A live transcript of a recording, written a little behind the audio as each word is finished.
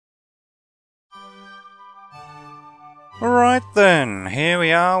Right then, here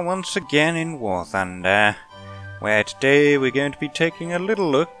we are once again in War Thunder, where today we're going to be taking a little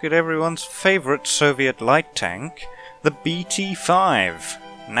look at everyone's favourite Soviet light tank, the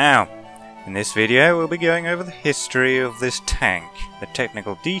BT-5. Now, in this video we'll be going over the history of this tank. The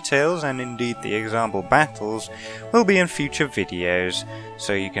technical details and indeed the example battles will be in future videos,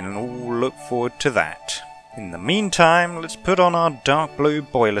 so you can all look forward to that. In the meantime, let's put on our dark blue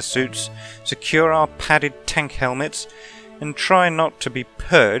boiler suits, secure our padded tank helmets, and try not to be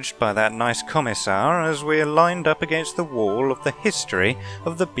purged by that nice commissar as we are lined up against the wall of the history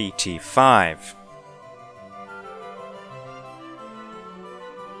of the BT-5.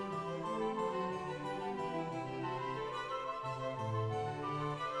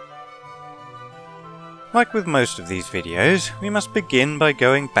 Like with most of these videos, we must begin by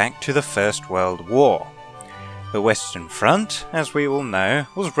going back to the First World War. The Western Front, as we all know,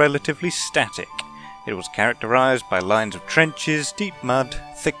 was relatively static. It was characterised by lines of trenches, deep mud,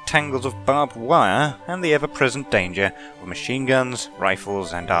 thick tangles of barbed wire, and the ever-present danger of machine guns,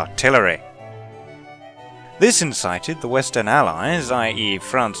 rifles, and artillery. This incited the Western Allies, i.e.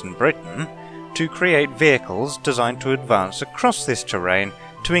 France and Britain, to create vehicles designed to advance across this terrain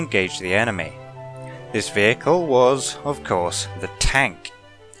to engage the enemy. This vehicle was, of course, the tank.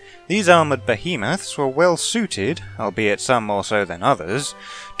 These armoured behemoths were well suited, albeit some more so than others,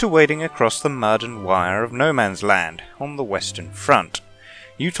 to wading across the mud and wire of no man's land on the Western Front,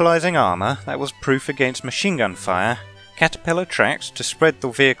 utilising armour that was proof against machine gun fire, caterpillar tracks to spread the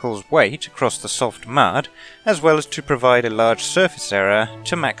vehicle's weight across the soft mud, as well as to provide a large surface area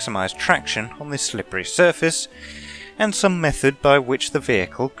to maximise traction on this slippery surface, and some method by which the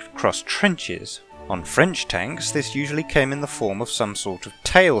vehicle could cross trenches. On French tanks, this usually came in the form of some sort of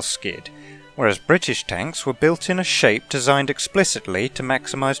tail skid, whereas British tanks were built in a shape designed explicitly to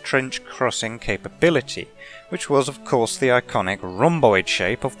maximise trench crossing capability, which was of course the iconic rhomboid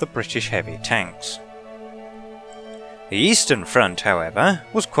shape of the British heavy tanks. The Eastern Front, however,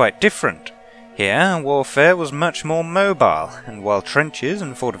 was quite different. Here, warfare was much more mobile, and while trenches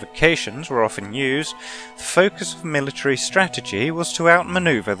and fortifications were often used, the focus of military strategy was to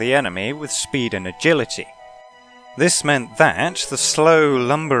outmaneuver the enemy with speed and agility. This meant that the slow,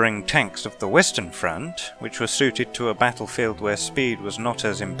 lumbering tanks of the Western Front, which were suited to a battlefield where speed was not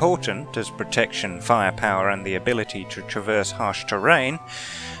as important as protection, firepower, and the ability to traverse harsh terrain,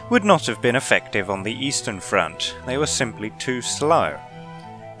 would not have been effective on the Eastern Front. They were simply too slow.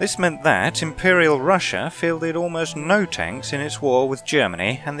 This meant that Imperial Russia fielded almost no tanks in its war with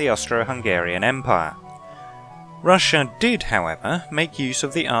Germany and the Austro-Hungarian Empire. Russia did, however, make use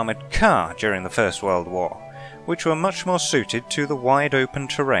of the armoured car during the First World War, which were much more suited to the wide open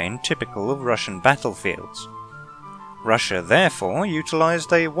terrain typical of Russian battlefields. Russia therefore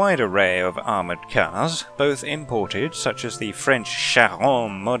utilised a wide array of armoured cars, both imported, such as the French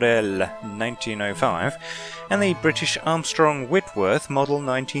Charon Model 1905 and the British Armstrong Whitworth Model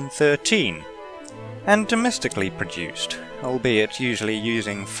 1913, and domestically produced, albeit usually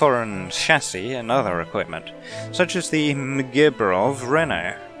using foreign chassis and other equipment, such as the Mgibrov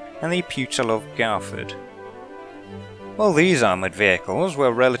Renault and the Putilov Garford. While these armoured vehicles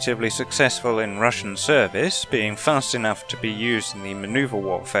were relatively successful in Russian service, being fast enough to be used in the manoeuvre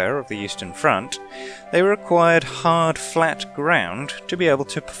warfare of the Eastern Front, they required hard, flat ground to be able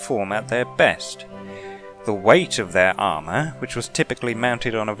to perform at their best. The weight of their armour, which was typically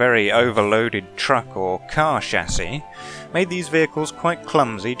mounted on a very overloaded truck or car chassis, made these vehicles quite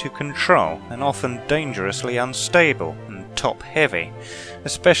clumsy to control and often dangerously unstable and top-heavy,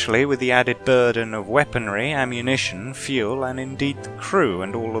 especially with the added burden of weaponry, ammunition, fuel, and indeed the crew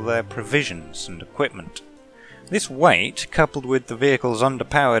and all of their provisions and equipment. This weight, coupled with the vehicle's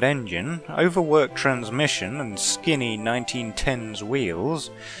underpowered engine, overworked transmission, and skinny 1910s wheels,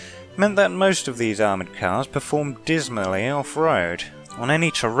 meant that most of these armoured cars performed dismally off-road, on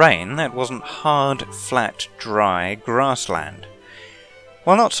any terrain that wasn't hard, flat, dry grassland.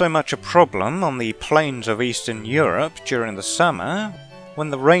 While not so much a problem on the plains of Eastern Europe during the summer,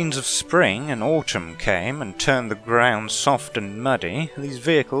 when the rains of spring and autumn came and turned the ground soft and muddy, these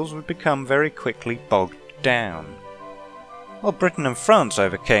vehicles would become very quickly bogged down. While Britain and France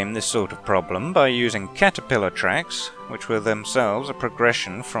overcame this sort of problem by using caterpillar tracks, which were themselves a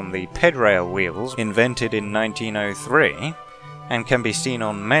progression from the pedrail wheels invented in 1903, and can be seen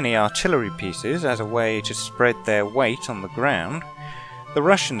on many artillery pieces as a way to spread their weight on the ground, the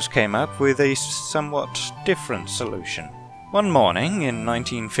Russians came up with a somewhat different solution. One morning in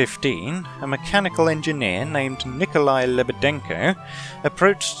 1915, a mechanical engineer named Nikolai Lebedenko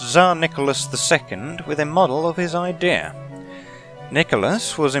approached Tsar Nicholas II with a model of his idea.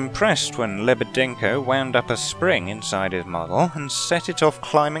 Nicholas was impressed when Lebedenko wound up a spring inside his model and set it off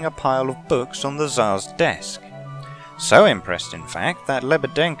climbing a pile of books on the Tsar's desk. So impressed, in fact, that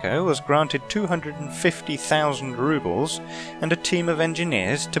Lebedenko was granted 250,000 rubles and a team of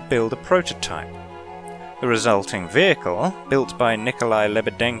engineers to build a prototype. The resulting vehicle, built by Nikolai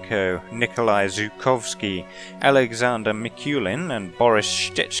Lebedenko, Nikolai Tschikovsky, Alexander Mikulin and Boris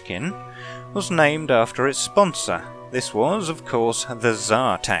Stechkin, was named after its sponsor. This was, of course, the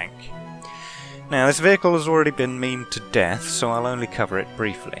Tsar tank. Now, this vehicle has already been memed to death, so I'll only cover it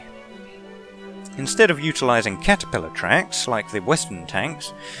briefly. Instead of utilising caterpillar tracks, like the Western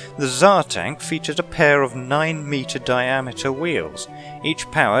tanks, the Tsar tank featured a pair of 9-metre diameter wheels,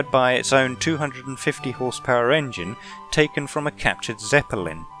 each powered by its own 250 horsepower engine taken from a captured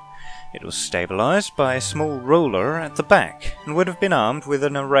Zeppelin. It was stabilised by a small roller at the back, and would have been armed with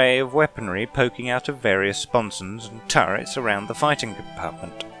an array of weaponry poking out of various sponsons and turrets around the fighting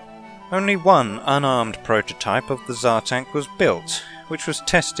compartment. Only one unarmed prototype of the Tsar tank was built, which was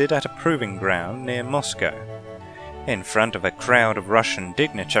tested at a proving ground near Moscow. In front of a crowd of Russian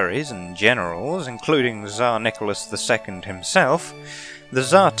dignitaries and generals, including Tsar Nicholas II himself, the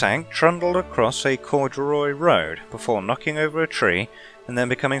Tsar tank trundled across a corduroy road before knocking over a tree and then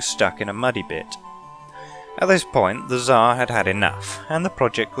becoming stuck in a muddy bit. At this point, the Tsar had had enough, and the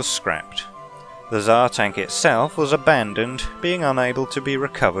project was scrapped. The Tsar tank itself was abandoned, being unable to be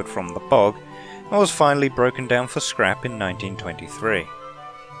recovered from the bog, and was finally broken down for scrap in 1923.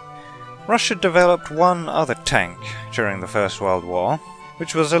 Russia developed one other tank during the First World War,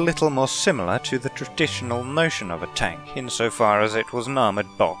 which was a little more similar to the traditional notion of a tank, insofar as it was an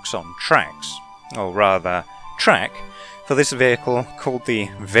armoured box on tracks. Or rather, track, for this vehicle, called the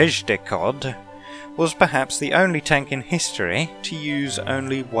Vejdekhod, was perhaps the only tank in history to use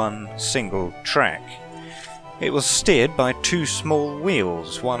only one single track. It was steered by two small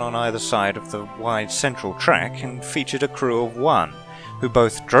wheels, one on either side of the wide central track, and featured a crew of one, who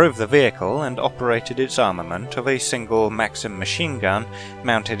both drove the vehicle and operated its armament of a single Maxim machine gun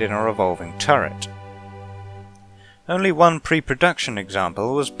mounted in a revolving turret. Only one pre-production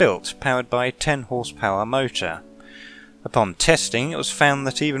example was built, powered by a 10 horsepower motor. Upon testing, it was found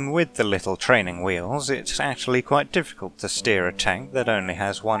that even with the little training wheels, it's actually quite difficult to steer a tank that only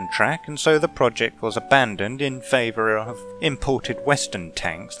has one track, and so the project was abandoned in favour of imported Western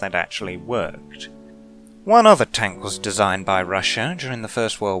tanks that actually worked. One other tank was designed by Russia during the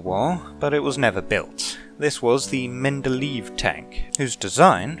First World War, but it was never built. This was the Mendeleev tank, whose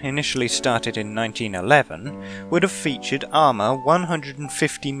design, initially started in 1911, would have featured armour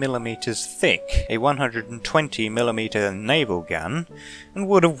 150mm thick, a 120mm naval gun, and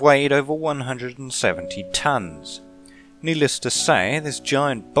would have weighed over 170 tons. Needless to say, this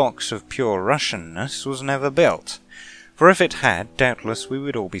giant box of pure Russianness was never built, for if it had, doubtless we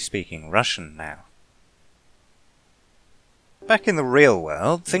would all be speaking Russian now. Back in the real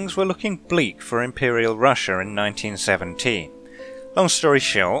world, things were looking bleak for Imperial Russia in 1917. Long story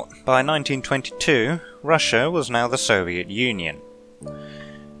short, by 1922, Russia was now the Soviet Union.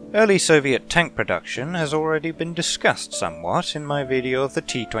 Early Soviet tank production has already been discussed somewhat in my video of the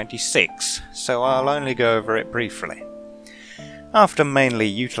T-26, so I'll only go over it briefly. After mainly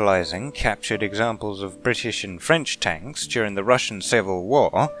utilising captured examples of British and French tanks during the Russian Civil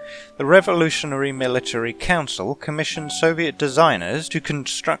War, the Revolutionary Military Council commissioned Soviet designers to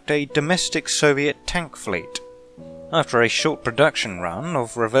construct a domestic Soviet tank fleet. After a short production run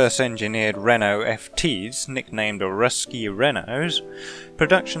of reverse-engineered Renault FTs, nicknamed Ruski Renaults,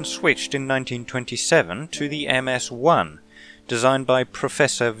 production switched in 1927 to the MS-1, designed by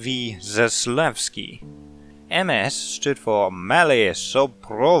Professor V. Zaslavsky. MS stood for Male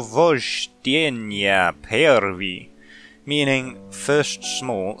Soprovozhtienia Pervi, meaning First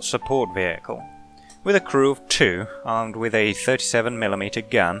Small Support Vehicle, with a crew of two, armed with a 37mm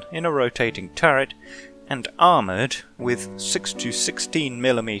gun in a rotating turret, and armoured with 6 to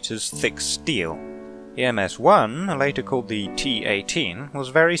 16mm thick steel. The MS-1, later called the T-18, was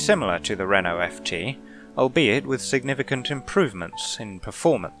very similar to the Renault FT, albeit with significant improvements in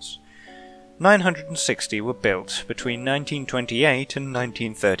performance. 960 were built between 1928 and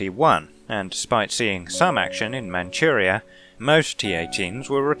 1931, and despite seeing some action in Manchuria, most T-18s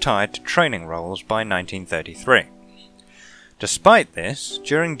were retired to training roles by 1933. Despite this,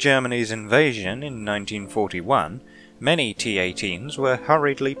 during Germany's invasion in 1941, many T-18s were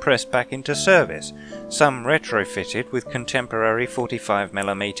hurriedly pressed back into service, some retrofitted with contemporary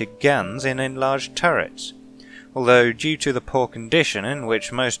 45mm guns in enlarged turrets. Although, due to the poor condition in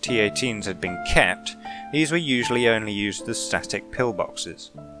which most T-18s had been kept, these were usually only used as static pillboxes.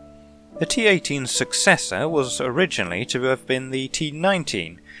 The T-18's successor was originally to have been the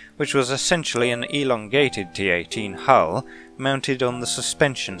T-19, which was essentially an elongated T-18 hull mounted on the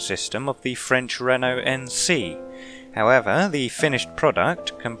suspension system of the French Renault NC. However, the finished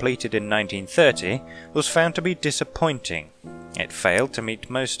product, completed in 1930, was found to be disappointing. It failed to meet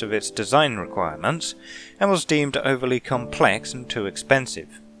most of its design requirements, and was deemed overly complex and too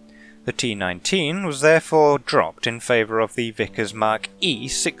expensive. The T-19 was therefore dropped in favour of the Vickers Mark E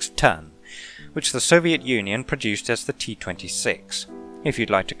 6-ton, which the Soviet Union produced as the T-26. If you'd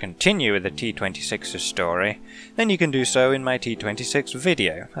like to continue with the T-26's story, then you can do so in my T-26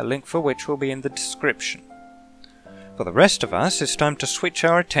 video, a link for which will be in the description. For the rest of us, it's time to switch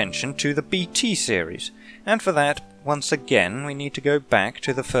our attention to the BT series, and for that, once again, we need to go back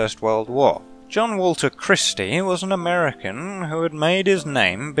to the First World War. John Walter Christie was an American who had made his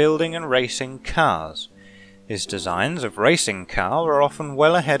name building and racing cars. His designs of racing cars were often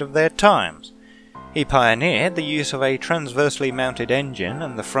well ahead of their times. He pioneered the use of a transversely mounted engine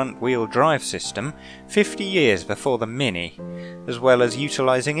and the front-wheel drive system 50 years before the Mini, as well as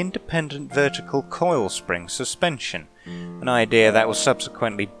utilizing independent vertical coil spring suspension, an idea that was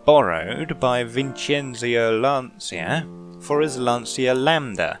subsequently borrowed by Vincenzo Lancia for his Lancia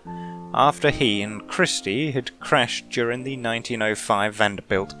Lambda, after he and Christie had crashed during the 1905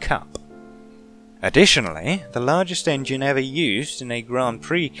 Vanderbilt Cup. Additionally, the largest engine ever used in a Grand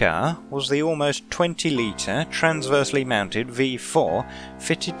Prix car was the almost 20-litre transversely mounted V4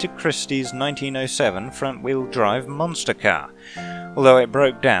 fitted to Christie's 1907 front-wheel drive monster car, although it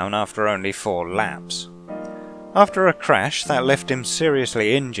broke down after only 4 laps. After a crash that left him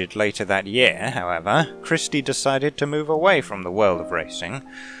seriously injured later that year, however, Christie decided to move away from the world of racing,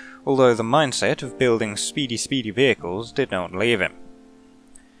 although the mindset of building speedy vehicles did not leave him.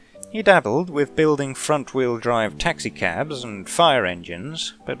 He dabbled with building front-wheel drive taxicabs and fire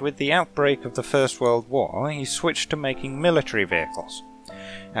engines, but with the outbreak of the First World War he switched to making military vehicles.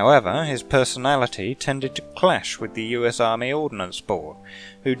 However, his personality tended to clash with the US Army Ordnance Board,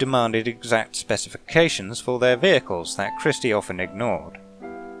 who demanded exact specifications for their vehicles that Christie often ignored.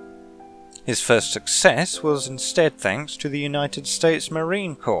 His first success was instead thanks to the United States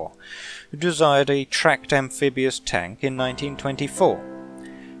Marine Corps, who desired a tracked amphibious tank in 1924.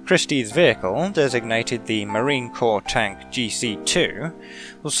 Christie's vehicle, designated the Marine Corps Tank GC-2,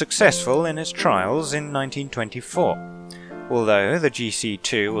 was successful in its trials in 1924. Although the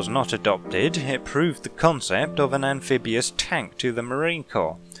GC-2 was not adopted, it proved the concept of an amphibious tank to the Marine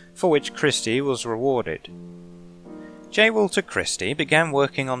Corps, for which Christie was rewarded. J. Walter Christie began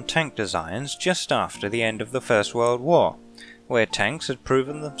working on tank designs just after the end of the First World War, where tanks had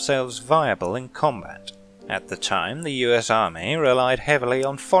proven themselves viable in combat. At the time, the US Army relied heavily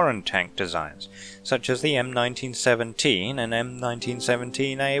on foreign tank designs, such as the M1917 and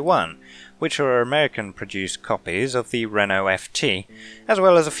M1917A1, which are American-produced copies of the Renault FT, as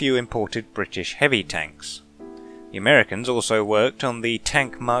well as a few imported British heavy tanks. The Americans also worked on the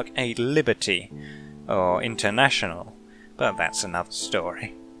Tank Mark 8 Liberty, or International, but that's another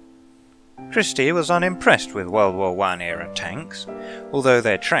story. Christie was unimpressed with World War I-era tanks. Although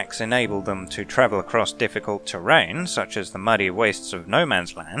their tracks enabled them to travel across difficult terrain, such as the muddy wastes of no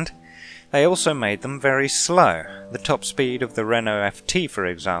man's land, they also made them very slow. The top speed of the Renault FT, for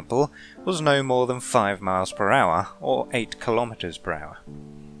example, was no more than 5 miles per hour, or 8 kilometers per hour.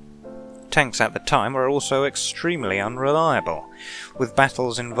 Tanks at the time were also extremely unreliable, with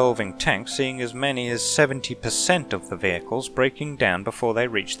battles involving tanks seeing as many as 70% of the vehicles breaking down before they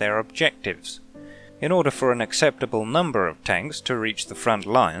reached their objectives. In order for an acceptable number of tanks to reach the front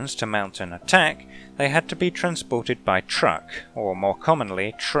lines to mount an attack, they had to be transported by truck, or more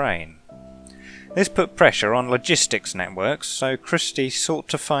commonly, train. This put pressure on logistics networks, so Christie sought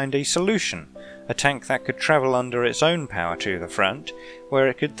to find a solution, a tank that could travel under its own power to the front, where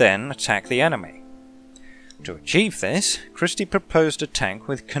it could then attack the enemy. To achieve this, Christie proposed a tank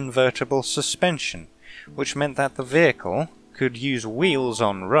with convertible suspension, which meant that the vehicle could use wheels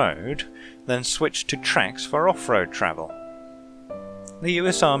on road, then switch to tracks for off-road travel. The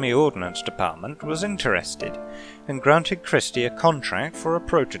US Army Ordnance Department was interested, and granted Christie a contract for a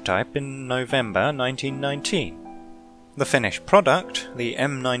prototype in November 1919. The finished product, the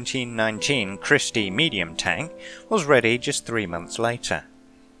M1919 Christie medium tank, was ready just 3 months later.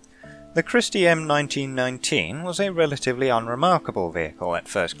 The Christie M1919 was a relatively unremarkable vehicle at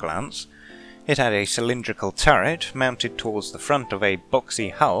first glance. It had a cylindrical turret mounted towards the front of a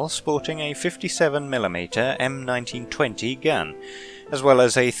boxy hull sporting a 57mm M1920 gun, as well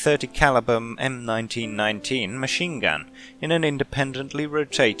as a 30 caliber M1919 machine gun in an independently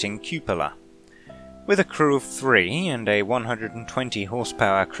rotating cupola. With a crew of 3 and a 120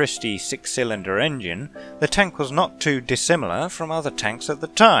 horsepower Christie 6-cylinder engine, the tank was not too dissimilar from other tanks at the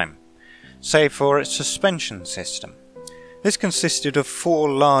time, save for its suspension system. This consisted of 4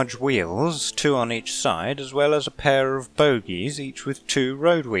 large wheels, 2 on each side, as well as a pair of bogies, each with 2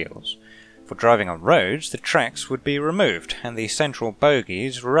 road wheels. For driving on roads, the tracks would be removed and the central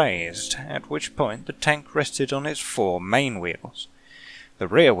bogies raised, at which point the tank rested on its 4 main wheels. The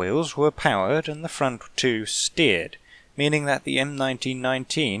rear wheels were powered and the front 2 steered, meaning that the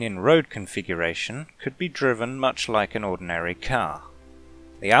M1919 in road configuration could be driven much like an ordinary car.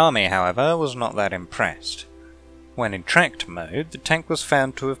 The army, however, was not that impressed. When in tracked mode, the tank was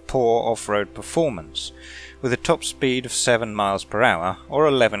found to have poor off-road performance, with a top speed of 7 miles per hour or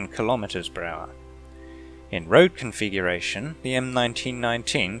 11 kilometers per hour. In road configuration, the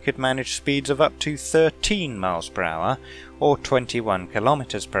M1919 could manage speeds of up to 13 miles per hour or 21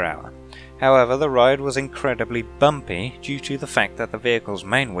 kilometers per hour. However, the ride was incredibly bumpy due to the fact that the vehicle's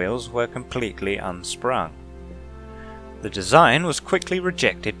main wheels were completely unsprung. The design was quickly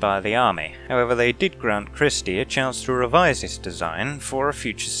rejected by the army, however they did grant Christie a chance to revise its design for a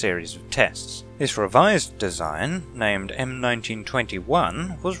future series of tests. This revised design, named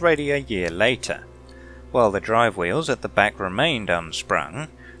M1921, was ready a year later. While the drive wheels at the back remained unsprung,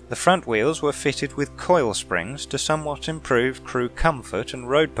 the front wheels were fitted with coil springs to somewhat improve crew comfort and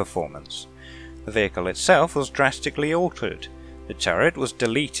road performance. The vehicle itself was drastically altered. The turret was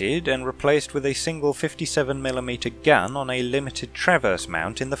deleted and replaced with a single 57mm gun on a limited traverse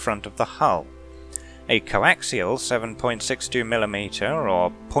mount in the front of the hull. A coaxial 7.62mm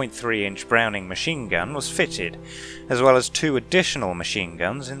or 0.3-inch Browning machine gun was fitted, as well as 2 additional machine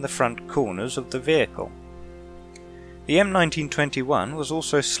guns in the front corners of the vehicle. The M1921 was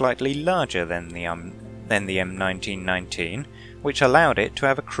also slightly larger than the M1919, which allowed it to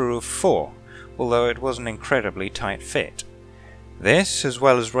have a crew of 4, although it was an incredibly tight fit. This, as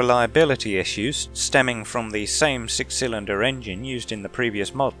well as reliability issues stemming from the same 6-cylinder engine used in the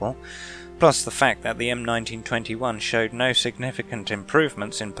previous model, plus the fact that the M1921 showed no significant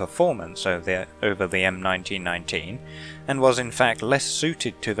improvements in performance over the M1919, and was in fact less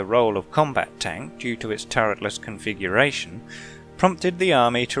suited to the role of combat tank due to its turretless configuration, prompted the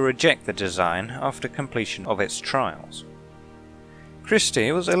army to reject the design after completion of its trials.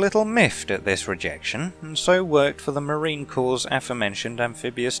 Christie was a little miffed at this rejection, and so worked for the Marine Corps' aforementioned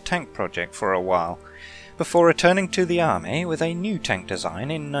amphibious tank project for a while, before returning to the army with a new tank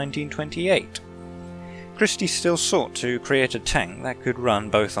design in 1928. Christie still sought to create a tank that could run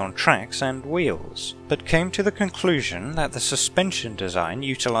both on tracks and wheels, but came to the conclusion that the suspension design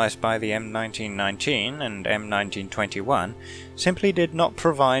utilized by the M1919 and M1921 simply did not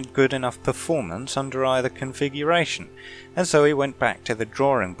provide good enough performance under either configuration, and so he went back to the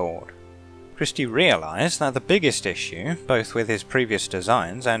drawing board. Christie realized that the biggest issue, both with his previous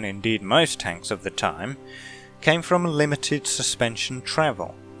designs and indeed most tanks of the time, came from limited suspension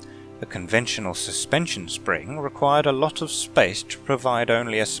travel. A conventional suspension spring required a lot of space to provide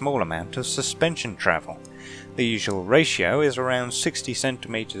only a small amount of suspension travel. The usual ratio is around 60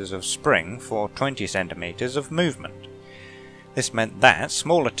 cm of spring for 20 cm of movement. This meant that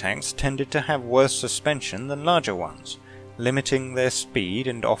smaller tanks tended to have worse suspension than larger ones, limiting their speed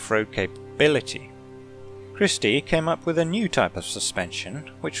and off-road capability. Christie came up with a new type of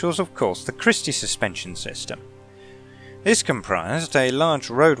suspension, which was of course the Christie suspension system. This comprised a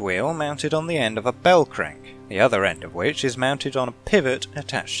large road wheel mounted on the end of a bell crank, the other end of which is mounted on a pivot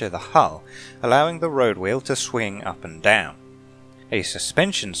attached to the hull, allowing the road wheel to swing up and down. A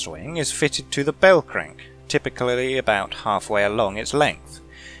suspension swing is fitted to the bell crank, typically about halfway along its length.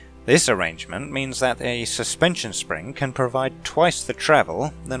 This arrangement means that a suspension spring can provide twice the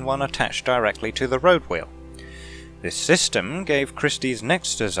travel than one attached directly to the road wheel. This system gave Christie's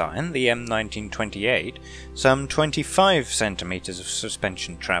next design, the M1928, some 25 cm of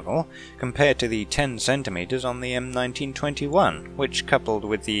suspension travel, compared to the 10 cm on the M1921, which, coupled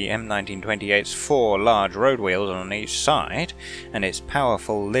with the M1928's 4 large road wheels on each side, and its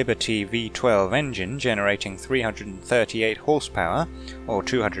powerful Liberty V12 engine generating 338 horsepower, or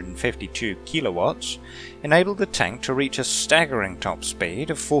 252 kilowatts, enabled the tank to reach a staggering top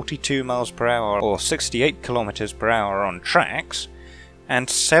speed of 42 miles per hour or 68 kilometers per hour on tracks, and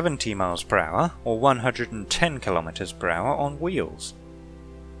 70 miles per hour or 110 kilometers per hour on wheels.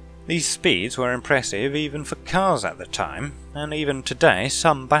 These speeds were impressive even for cars at the time, and even today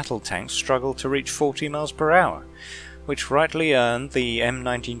some battle tanks struggle to reach 40 miles per hour, which rightly earned the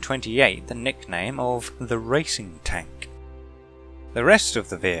M1928 the nickname of the racing tank. The rest of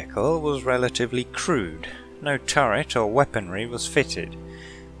the vehicle was relatively crude. No turret or weaponry was fitted.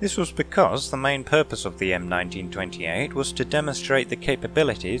 This was because the main purpose of the M1928 was to demonstrate the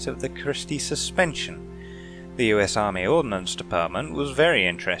capabilities of the Christie suspension. The US Army Ordnance Department was very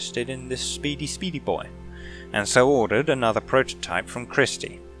interested in this speedy boy, and so ordered another prototype from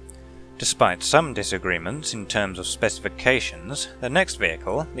Christie. Despite some disagreements in terms of specifications, the next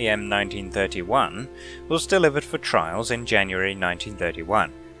vehicle, the M1931, was delivered for trials in January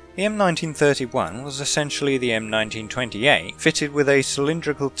 1931. The M1931 was essentially the M1928, fitted with a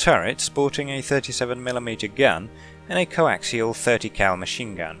cylindrical turret sporting a 37mm gun and a coaxial 30 cal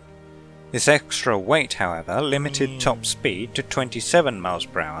machine gun. This extra weight, however, limited top speed to 27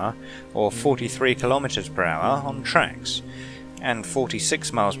 mph or 43 km/h on tracks, and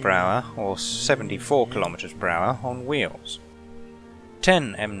 46 mph or 74 km/h on wheels.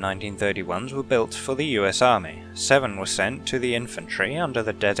 10 M1931s were built for the US Army, 7 were sent to the infantry under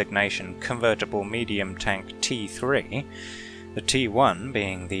the designation Convertible Medium Tank T3, the T1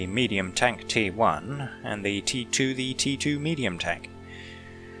 being the Medium Tank T1 and the T2 the T2 Medium Tank.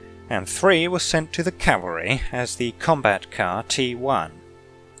 And 3 were sent to the cavalry as the Combat Car T1.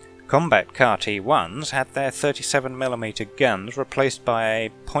 Combat Car T1s had their 37mm guns replaced by a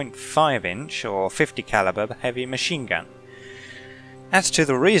 .5-inch or 50 caliber heavy machine gun. As to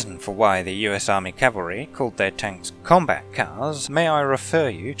the reason for why the US Army Cavalry called their tanks combat cars, may I refer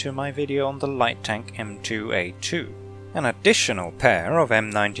you to my video on the light tank M2A2. An additional pair of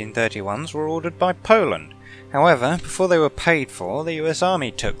M1931s were ordered by Poland. However, before they were paid for, the US Army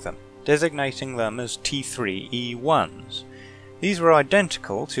took them, designating them as T3E1s. These were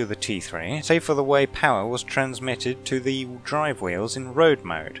identical to the T3, save for the way power was transmitted to the drive wheels in road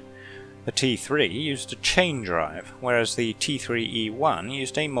mode. The T3 used a chain drive, whereas the T3E1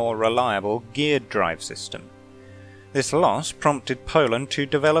 used a more reliable geared drive system. This loss prompted Poland to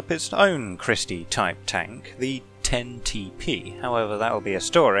develop its own Christie-type tank, the 10TP, however that will be a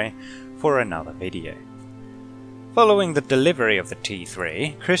story for another video. Following the delivery of the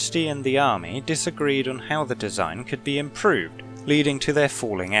T3, Christie and the Army disagreed on how the design could be improved, leading to their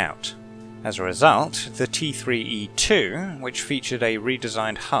falling out. As a result, the T3E2, which featured a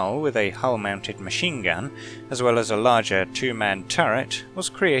redesigned hull with a hull-mounted machine gun, as well as a larger two-man turret, was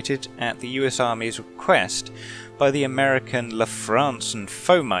created at the US Army's request by the American La France and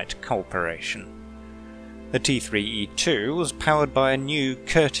Fomite Corporation. The T3E2 was powered by a new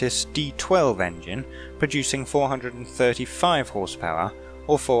Curtiss D12 engine, producing 435 horsepower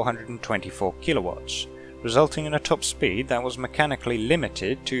or 424 kilowatts, resulting in a top speed that was mechanically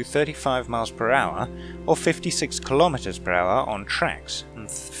limited to 35 mph or 56 km/h on tracks, and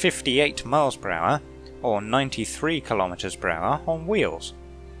 58 mph or 93 km/h on wheels.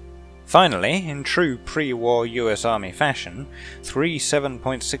 Finally, in true pre-war US Army fashion, 3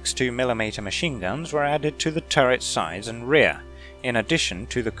 7.62mm machine guns were added to the turret sides and rear, in addition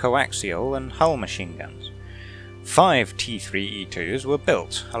to the coaxial and hull machine guns. 5 T3E2s were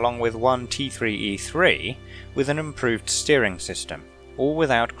built, along with 1 T3E3 with an improved steering system, all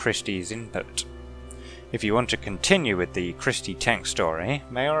without Christie's input. If you want to continue with the Christie tank story,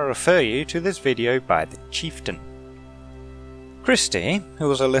 may I refer you to this video by the Chieftain. Christie, who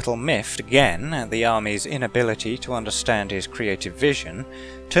was a little miffed again at the Army's inability to understand his creative vision,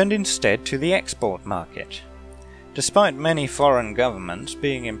 turned instead to the export market. Despite many foreign governments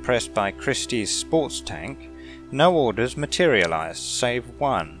being impressed by Christie's sports tank, no orders materialized, save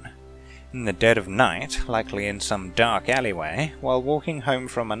one. In the dead of night, likely in some dark alleyway, while walking home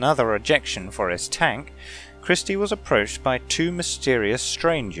from another ejection for his tank, Christie was approached by 2 mysterious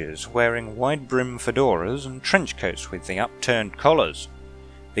strangers wearing wide-brim fedoras and trench coats with the upturned collars.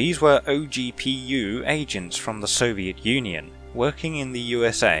 These were OGPU agents from the Soviet Union, working in the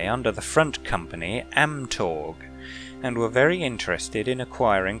USA under the front company Amtorg, and were very interested in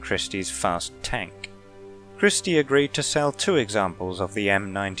acquiring Christie's fast tank. Christie agreed to sell 2 examples of the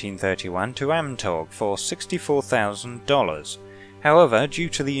M1931 to Amtorg for $64,000. However, due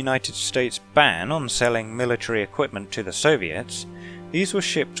to the United States' ban on selling military equipment to the Soviets, these were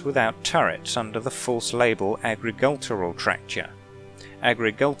shipped without turrets under the false label agricultural tractor.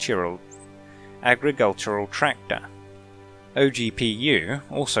 OGPU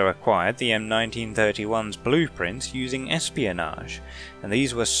also acquired the M1931's blueprints using espionage, and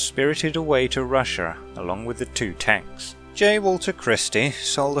these were spirited away to Russia along with the 2 tanks. J. Walter Christie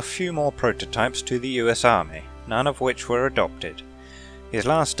sold a few more prototypes to the US Army, none of which were adopted. His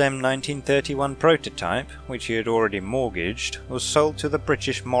last M1931 prototype, which he had already mortgaged, was sold to the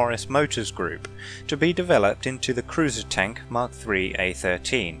British Morris Motors Group to be developed into the cruiser tank Mark III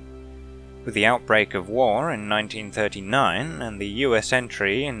A13. With the outbreak of war in 1939 and the US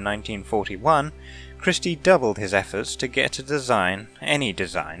entry in 1941, Christie doubled his efforts to get a design, any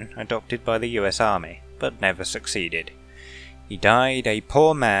design, adopted by the US Army, but never succeeded. He died a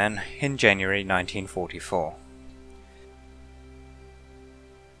poor man in January 1944.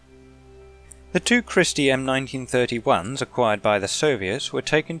 The two Christie M1931s acquired by the Soviets were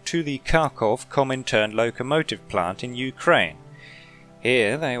taken to the Kharkov Comintern locomotive plant in Ukraine.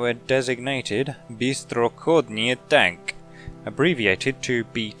 Here they were designated Bystrokodny tank, abbreviated to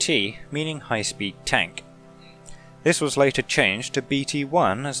BT, meaning high-speed tank. This was later changed to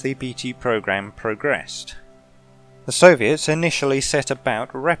BT-1 as the BT program progressed. The Soviets initially set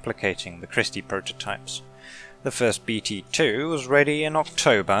about replicating the Christie prototypes. The first BT-2 was ready in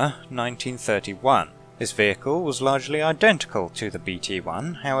October 1931. This vehicle was largely identical to the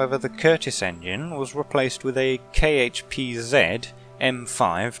BT-1, however the Curtiss engine was replaced with a KHPZ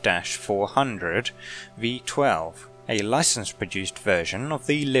M5-400 V12, a license-produced version of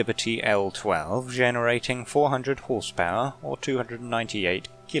the Liberty L12 generating 400 horsepower or 298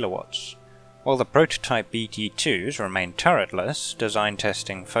 kilowatts. While the prototype BT-2s remained turretless, design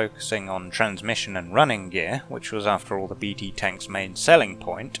testing focusing on transmission and running gear, which was after all the BT tank's main selling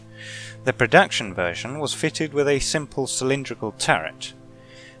point, the production version was fitted with a simple cylindrical turret.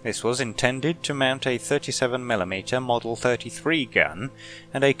 This was intended to mount a 37mm Model 33 gun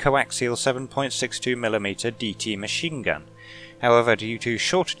and a coaxial 7.62mm DT machine gun. However, due to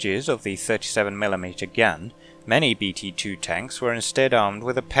shortages of the 37mm gun, many BT-2 tanks were instead armed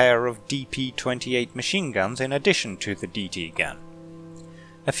with a pair of DP-28 machine guns in addition to the DT gun.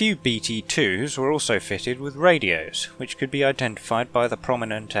 A few BT-2s were also fitted with radios, which could be identified by the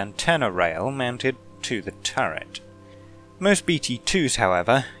prominent antenna rail mounted to the turret. Most BT-2s,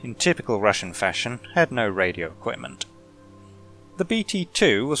 however, in typical Russian fashion, had no radio equipment. The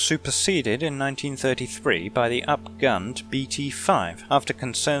BT-2 was superseded in 1933 by the upgunned BT-5 after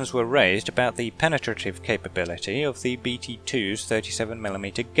concerns were raised about the penetrative capability of the BT-2's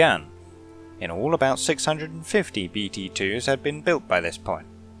 37mm gun. In all, about 650 BT-2s had been built by this point.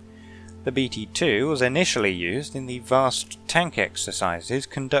 The BT-2 was initially used in the vast tank exercises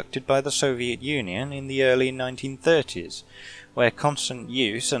conducted by the Soviet Union in the early 1930s, where constant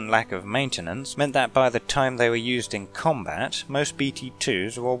use and lack of maintenance meant that by the time they were used in combat, most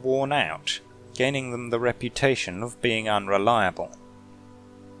BT-2s were worn out, gaining them the reputation of being unreliable.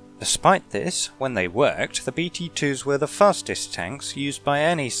 Despite this, when they worked, the BT-2s were the fastest tanks used by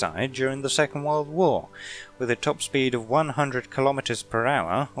any side during the Second World War, with a top speed of 100 km per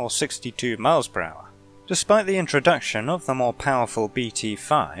hour or 62 miles per hour. Despite the introduction of the more powerful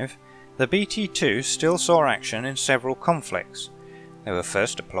BT-5, the BT-2 still saw action in several conflicts. They were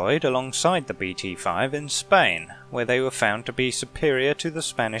first deployed alongside the BT-5 in Spain, where they were found to be superior to the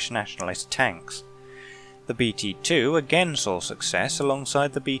Spanish nationalist tanks. The BT-2 again saw success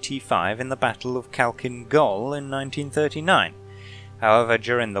alongside the BT-5 in the Battle of Khalkhin Gol in 1939. However,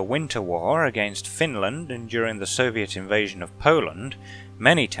 during the Winter War against Finland and during the Soviet invasion of Poland,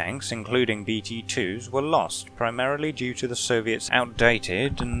 many tanks, including BT-2s, were lost, primarily due to the Soviets'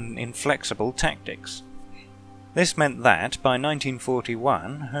 outdated and inflexible tactics. This meant that, by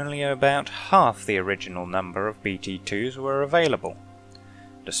 1941, only about half the original number of BT-2s were available.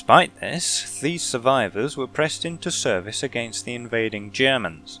 Despite this, these survivors were pressed into service against the invading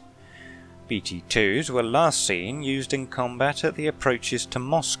Germans. BT-2s were last seen used in combat at the approaches to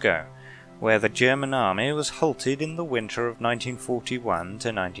Moscow, where the German army was halted in the winter of 1941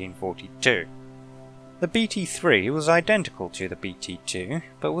 to 1942. The BT-3 was identical to the BT-2,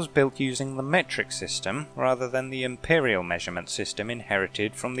 but was built using the metric system rather than the imperial measurement system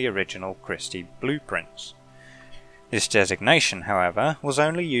inherited from the original Christie blueprints. This designation, however, was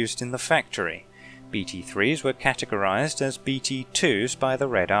only used in the factory. BT-3s were categorized as BT-2s by the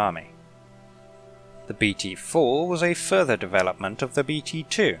Red Army. The BT-4 was a further development of the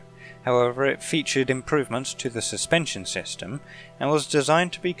BT-2, however it featured improvements to the suspension system and was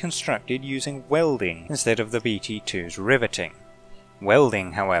designed to be constructed using welding instead of the BT-2's riveting.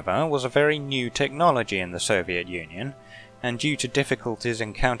 Welding, however, was a very new technology in the Soviet Union, and due to difficulties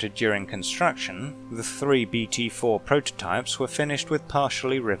encountered during construction, the 3 BT-4 prototypes were finished with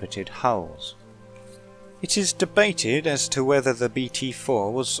partially riveted hulls. It is debated as to whether the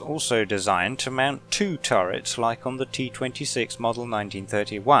BT-4 was also designed to mount 2 turrets like on the T-26 Model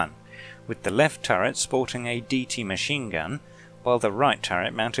 1931, with the left turret sporting a DT machine gun, while the right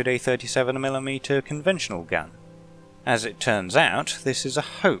turret mounted a 37mm conventional gun. As it turns out, this is a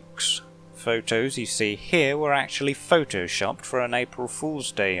hoax. Photos you see here were actually photoshopped for an April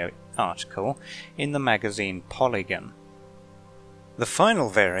Fool's Day article in the magazine Polygon. The final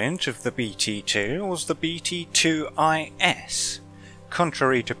variant of the BT-2 was the BT-2IS.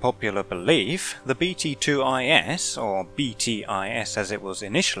 contrary to popular belief, the BT-2IS, or BTIS as it was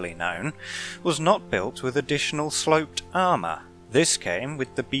initially known, was not built with additional sloped armour. This came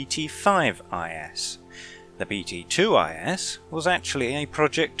with the BT-5IS. The BT-2IS was actually a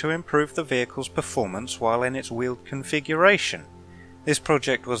project to improve the vehicle's performance while in its wheeled configuration. This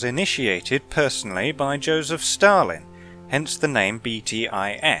project was initiated personally by Joseph Stalin, hence the name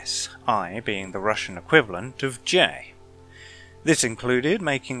BTIS, I being the Russian equivalent of J. This included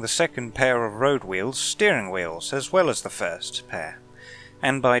making the second pair of road wheels steering wheels as well as the first pair,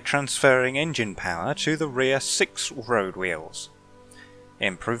 and by transferring engine power to the rear 6 road wheels.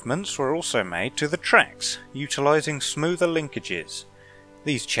 Improvements were also made to the tracks, utilising smoother linkages.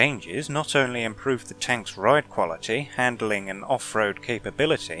 These changes not only improved the tank's ride quality, handling and off-road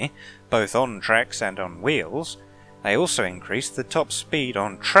capability, both on tracks and on wheels, they also increased the top speed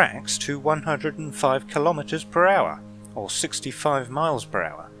on tracks to 105 km per hour, or 65 miles per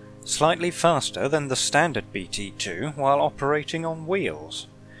hour, slightly faster than the standard BT-2 while operating on wheels.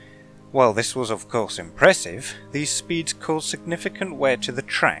 While this was of course impressive, these speeds caused significant wear to the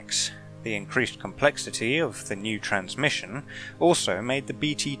tracks. The increased complexity of the new transmission also made the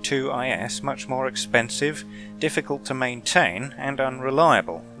BT-2IS much more expensive, difficult to maintain and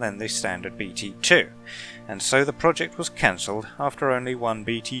unreliable than the standard BT-2, and so the project was cancelled after only one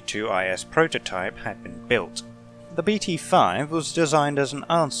BT-2IS prototype had been built. The BT-5 was designed as an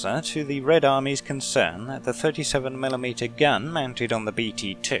answer to the Red Army's concern that the 37mm gun mounted on the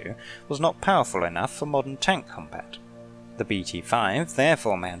BT-2 was not powerful enough for modern tank combat. The BT-5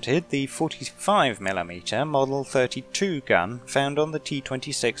 therefore mounted the 45mm Model 32 gun found on the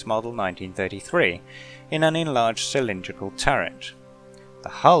T-26 Model 1933 in an enlarged cylindrical turret. The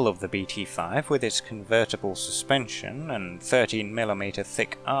hull of the BT-5, with its convertible suspension and 13mm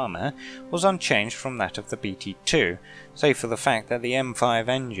thick armour, was unchanged from that of the BT-2, save for the fact that the M5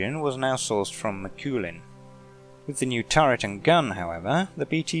 engine was now sourced from MacLeod. With the new turret and gun, however, the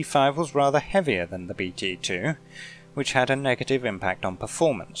BT-5 was rather heavier than the BT-2, which had a negative impact on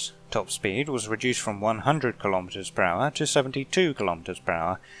performance. Top speed was reduced from 100 km per hour to 72 km per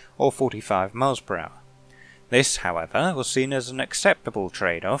hour, or 45 miles per hour. This, however, was seen as an acceptable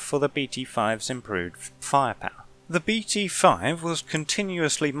trade-off for the BT-5's improved firepower. The BT-5 was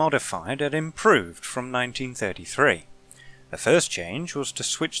continuously modified and improved from 1933. The first change was to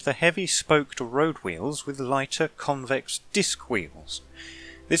switch the heavy spoked road wheels with lighter convex disc wheels.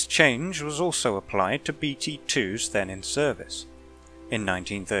 This change was also applied to BT-2s then in service. In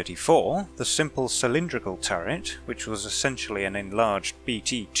 1934, the simple cylindrical turret, which was essentially an enlarged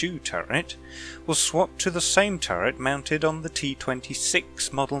BT-2 turret, was swapped to the same turret mounted on the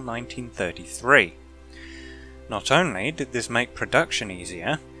T-26 Model 1933. Not only did this make production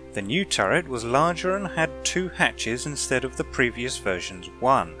easier, the new turret was larger and had 2 hatches instead of the previous version's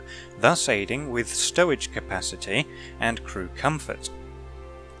 1, thus aiding with stowage capacity and crew comfort.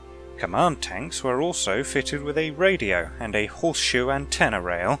 Command tanks were also fitted with a radio and a horseshoe antenna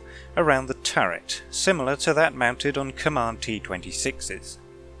rail around the turret, similar to that mounted on Command T-26s.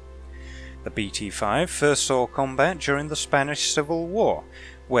 The BT-5 first saw combat during the Spanish Civil War,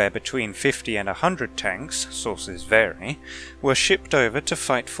 where between 50 and 100 tanks, sources vary, were shipped over to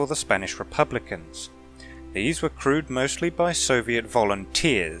fight for the Spanish Republicans. These were crewed mostly by Soviet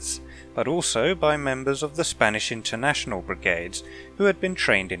volunteers, but also by members of the Spanish International Brigades who had been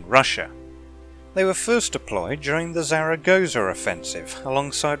trained in Russia. They were first deployed during the Zaragoza offensive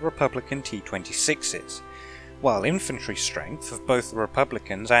alongside Republican T-26s. While infantry strength of both the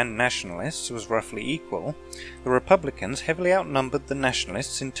Republicans and Nationalists was roughly equal, the Republicans heavily outnumbered the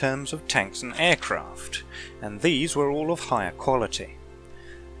Nationalists in terms of tanks and aircraft, and these were all of higher quality.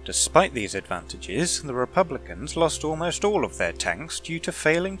 Despite these advantages, the Republicans lost almost all of their tanks due to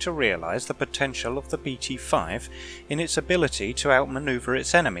failing to realise the potential of the BT-5 in its ability to outmaneuver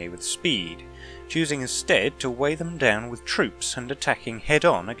its enemy with speed, choosing instead to weigh them down with troops and attacking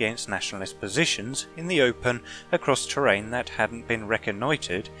head-on against nationalist positions in the open across terrain that hadn't been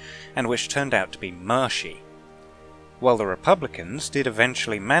reconnoitred and which turned out to be marshy. While the Republicans did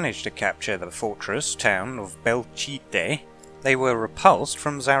eventually manage to capture the fortress town of Belchite, they were repulsed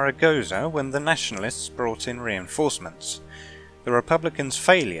from Zaragoza when the Nationalists brought in reinforcements. The Republicans'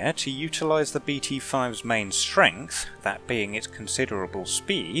 failure to utilise the BT-5's main strength, that being its considerable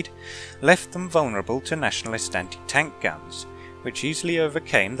speed, left them vulnerable to Nationalist anti-tank guns, which easily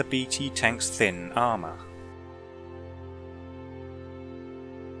overcame the BT tank's thin armour.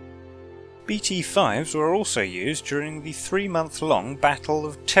 BT-5s were also used during the 3-month-long Battle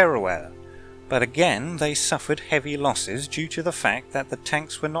of Teruel, but again they suffered heavy losses due to the fact that the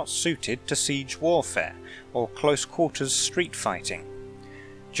tanks were not suited to siege warfare or close-quarters street fighting.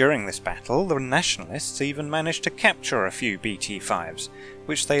 During this battle, the nationalists even managed to capture a few BT-5s,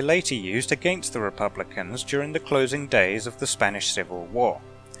 which they later used against the Republicans during the closing days of the Spanish Civil War.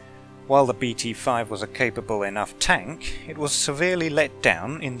 While the BT-5 was a capable enough tank, it was severely let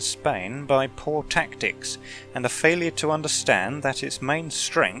down in Spain by poor tactics and a failure to understand that its main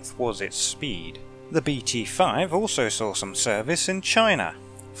strength was its speed. The BT-5 also saw some service in China.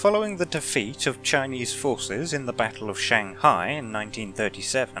 Following the defeat of Chinese forces in the Battle of Shanghai in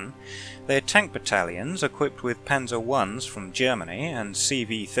 1937, their tank battalions, equipped with Panzer Is from Germany and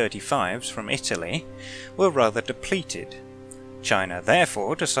CV-35s from Italy, were rather depleted. China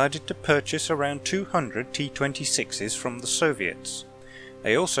therefore decided to purchase around 200 T-26s from the Soviets.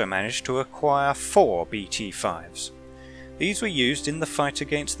 They also managed to acquire 4 BT-5s. These were used in the fight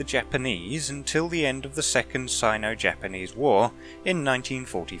against the Japanese until the end of the Second Sino-Japanese War in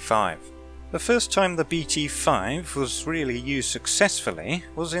 1945. The first time the BT-5 was really used successfully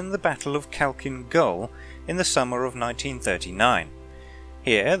was in the Battle of Khalkhin Gol in the summer of 1939.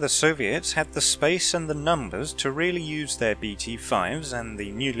 Here the Soviets had the space and the numbers to really use their BT-5s and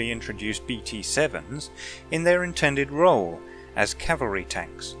the newly introduced BT-7s in their intended role as cavalry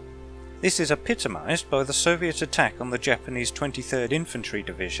tanks. This is epitomized by the Soviet attack on the Japanese 23rd Infantry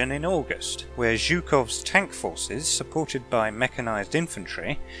Division in August, where Zhukov's tank forces, supported by mechanized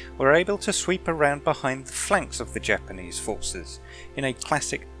infantry, were able to sweep around behind the flanks of the Japanese forces in a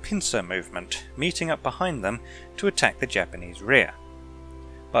classic pincer movement, meeting up behind them to attack the Japanese rear.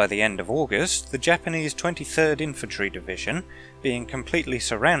 By the end of August, the Japanese 23rd Infantry Division, being completely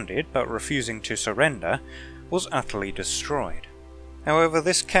surrounded but refusing to surrender, was utterly destroyed. However,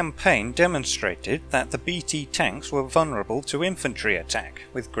 this campaign demonstrated that the BT tanks were vulnerable to infantry attack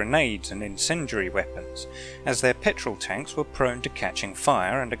with grenades and incendiary weapons, as their petrol tanks were prone to catching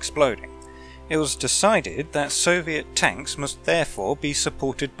fire and exploding. It was decided that Soviet tanks must therefore be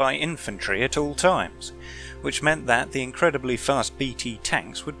supported by infantry at all times, which meant that the incredibly fast BT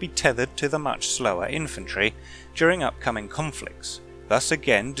tanks would be tethered to the much slower infantry during upcoming conflicts, thus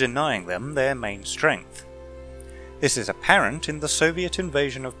again denying them their main strength. This is apparent in the Soviet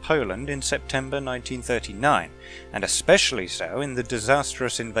invasion of Poland in September 1939, and especially so in the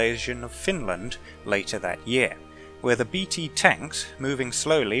disastrous invasion of Finland later that year, where the BT tanks, moving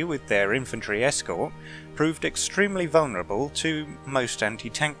slowly with their infantry escort, proved extremely vulnerable to most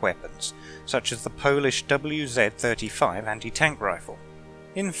anti-tank weapons, such as the Polish WZ-35 anti-tank rifle.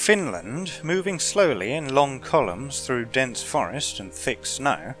 In Finland, moving slowly in long columns through dense forest and thick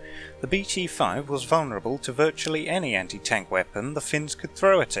snow, the BT-5 was vulnerable to virtually any anti-tank weapon the Finns could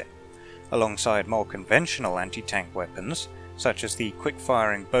throw at it, alongside more conventional anti-tank weapons, such as the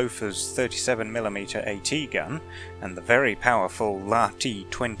quick-firing Bofors 37mm AT gun and the very powerful Lahti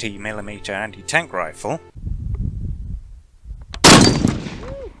 20mm anti-tank rifle.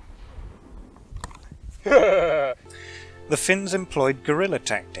 The Finns employed guerrilla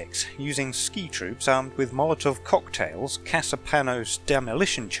tactics, using ski troops armed with Molotov cocktails, Kasapanos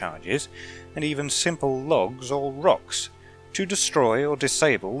demolition charges, and even simple logs or rocks, to destroy or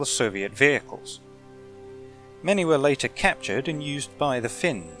disable the Soviet vehicles. Many were later captured and used by the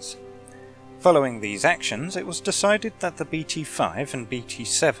Finns. Following these actions, it was decided that the BT-5 and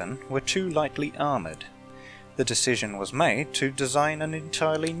BT-7 were too lightly armoured. The decision was made to design an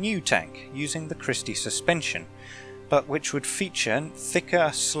entirely new tank using the Christie suspension, but which would feature thicker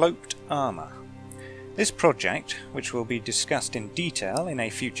sloped armour. This project, which will be discussed in detail in a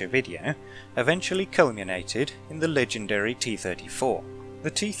future video, eventually culminated in the legendary T-34.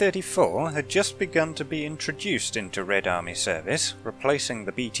 The T-34 had just begun to be introduced into Red Army service, replacing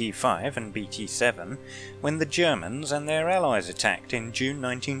the BT-5 and BT-7, when the Germans and their allies attacked in June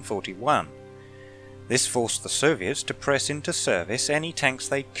 1941. This forced the Soviets to press into service any tanks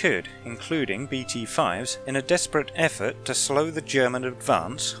they could, including BT-5s, in a desperate effort to slow the German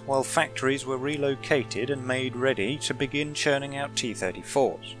advance while factories were relocated and made ready to begin churning out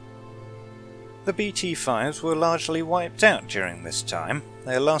T-34s. The BT-5s were largely wiped out during this time,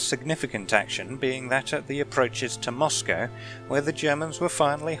 their last significant action being that at the approaches to Moscow, where the Germans were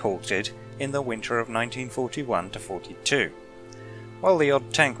finally halted in the winter of 1941-42. While the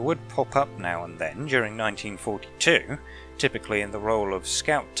odd tank would pop up now and then during 1942, typically in the role of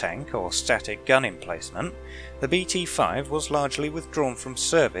scout tank or static gun emplacement, the BT-5 was largely withdrawn from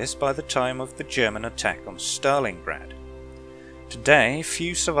service by the time of the German attack on Stalingrad. Today,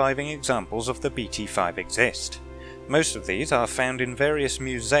 few surviving examples of the BT-5 exist. Most of these are found in various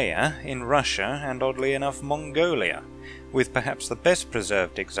musea in Russia and, oddly enough, Mongolia, with perhaps the best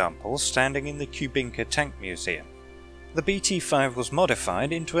preserved examples standing in the Kubinka Tank Museum. The BT-5 was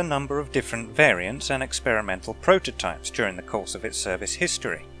modified into a number of different variants and experimental prototypes during the course of its service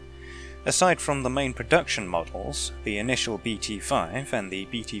history. Aside from the main production models, the initial BT-5 and the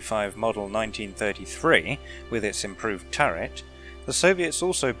BT-5 Model 1933 with its improved turret, the Soviets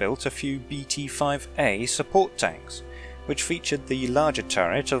also built a few BT-5A support tanks, which featured the larger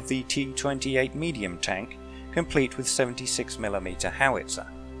turret of the T-28 medium tank, complete with 76mm howitzer.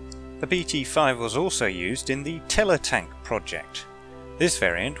 The BT-5 was also used in the Teletank project. This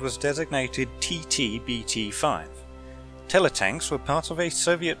variant was designated TT-BT-5. Teletanks were part of a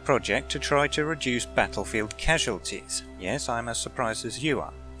Soviet project to try to reduce battlefield casualties, yes, I'm as surprised as you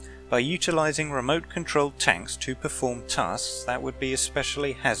are, by utilizing remote-controlled tanks to perform tasks that would be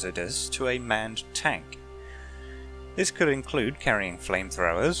especially hazardous to a manned tank. This could include carrying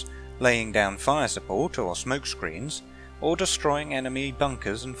flamethrowers, laying down fire support or smoke screens, or destroying enemy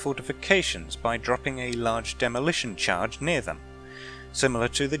bunkers and fortifications by dropping a large demolition charge near them, similar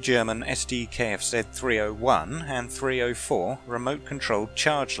to the German SD KFZ-301 and 304 remote-controlled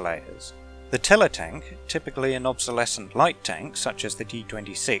charge layers. The Teletank, typically an obsolescent light tank such as the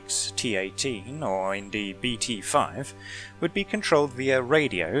T-26, T-18 or indeed BT-5, would be controlled via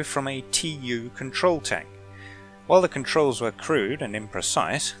radio from a TU control tank. While the controls were crude and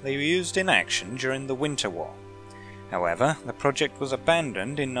imprecise, they were used in action during the Winter War. However, the project was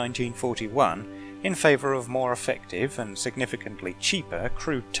abandoned in 1941 in favour of more effective and significantly cheaper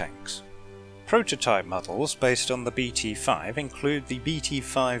crude tanks. Prototype models based on the BT-5 include the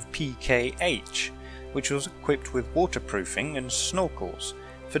BT-5 PKH, which was equipped with waterproofing and snorkels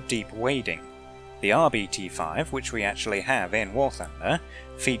for deep wading, the RBT-5, which we actually have in War Thunder,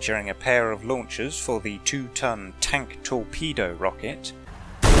 featuring a pair of launchers for the 2-ton tank torpedo rocket,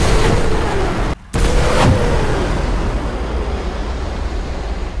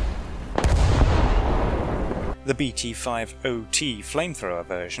 the BT-5 OT flamethrower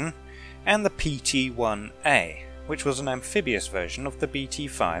version, and the PT-1A, which was an amphibious version of the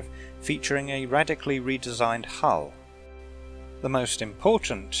BT-5 featuring a radically redesigned hull. The most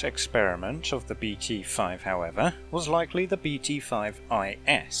important experiment of the BT-5, however, was likely the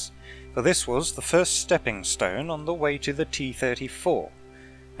BT-5IS, for this was the first stepping stone on the way to the T-34,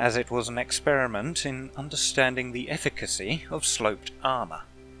 as it was an experiment in understanding the efficacy of sloped armour.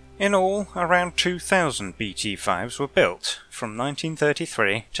 In all, around 2,000 BT-5s were built from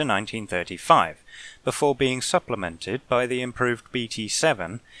 1933 to 1935, before being supplemented by the improved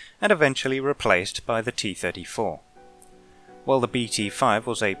BT-7 and eventually replaced by the T-34. While the BT-5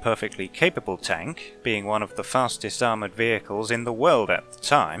 was a perfectly capable tank, being one of the fastest armoured vehicles in the world at the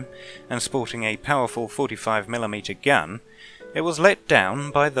time, and sporting a powerful 45mm gun, it was let down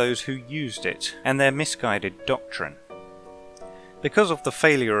by those who used it and their misguided doctrine. Because of the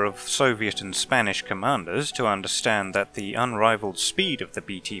failure of Soviet and Spanish commanders to understand that the unrivaled speed of the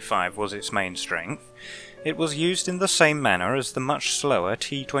BT-5 was its main strength, it was used in the same manner as the much slower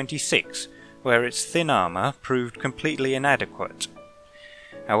T-26, where its thin armour proved completely inadequate.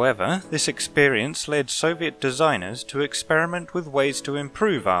 However, this experience led Soviet designers to experiment with ways to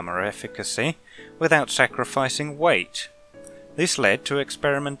improve armour efficacy without sacrificing weight. This led to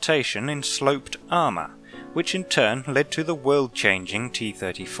experimentation in sloped armour, which in turn led to the world-changing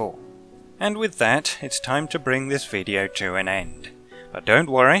T-34. And with that, it's time to bring this video to an end. But don't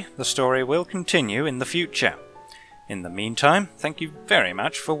worry, the story will continue in the future. In the meantime, thank you very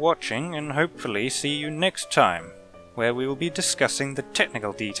much for watching, and hopefully see you next time, where we will be discussing the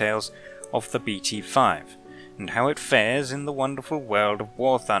technical details of the BT-5, and how it fares in the wonderful world of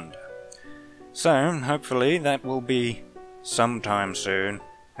War Thunder. So, hopefully that will be sometime soon.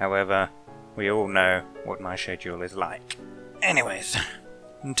 However, we all know what my schedule is like. Anyways,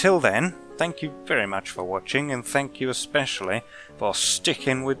 until then, thank you very much for watching, and thank you especially for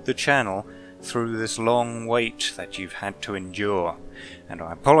sticking with the channel through this long wait that you've had to endure. And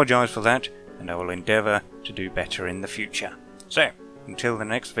I apologise for that, and I will endeavour to do better in the future. So, until the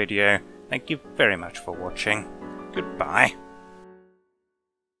next video, thank you very much for watching. Goodbye.